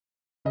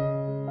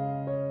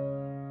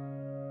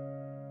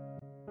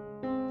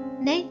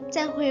Name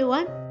Zhang Hui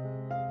Wen.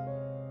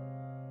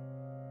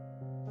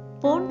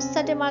 Born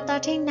September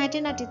 13,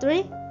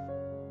 1993.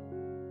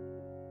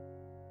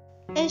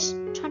 Age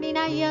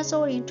 29 years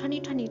old in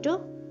 2022.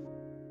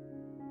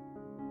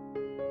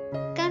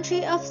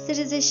 Country of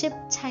citizenship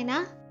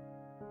China.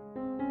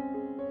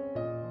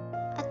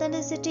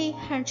 Ethnicity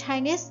Han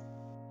Chinese.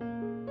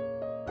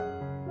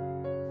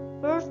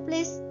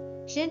 Birthplace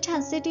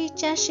Yanchang City,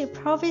 Jiangxi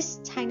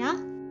Province, China.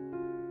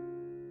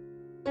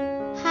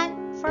 Height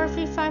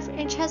 45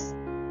 inches.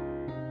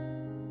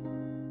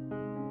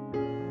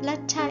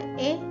 Blood type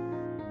A.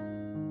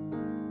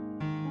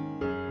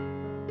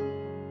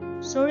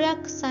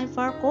 Zodiac sign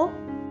Virgo.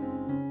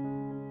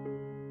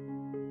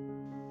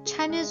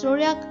 Chinese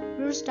zodiac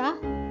Rooster.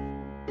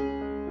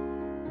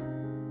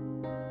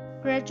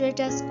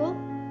 Graduate school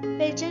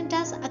Beijing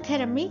Dance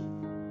Academy.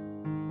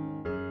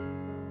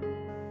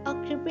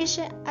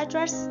 Occupation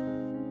address.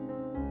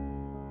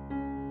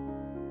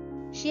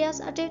 She has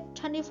attended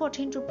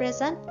 2014 to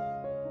present.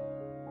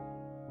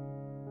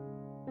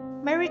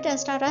 Married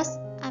status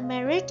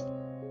unmarried.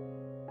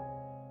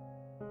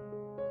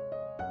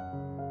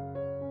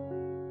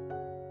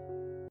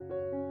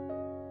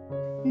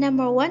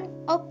 Number 1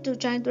 up to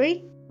Zhang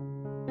 3.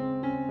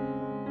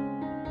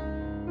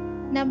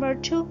 Number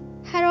 2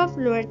 head of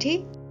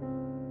loyalty.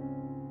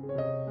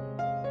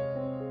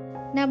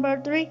 Number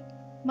 3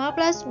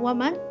 marvelous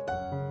woman.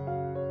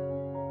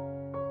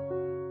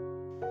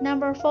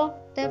 Number 4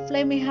 the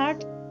flaming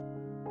heart.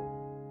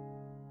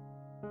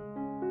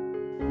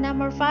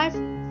 Number 5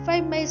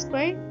 famous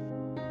great.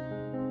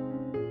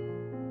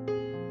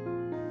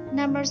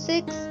 Number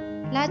 6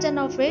 legend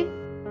of it.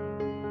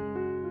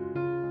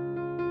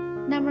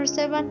 Number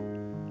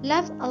 7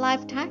 love a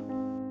lifetime.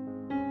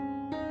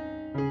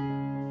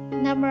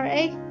 Number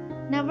 8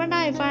 never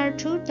know if fire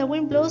 2 the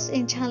wind blows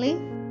in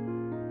Chile.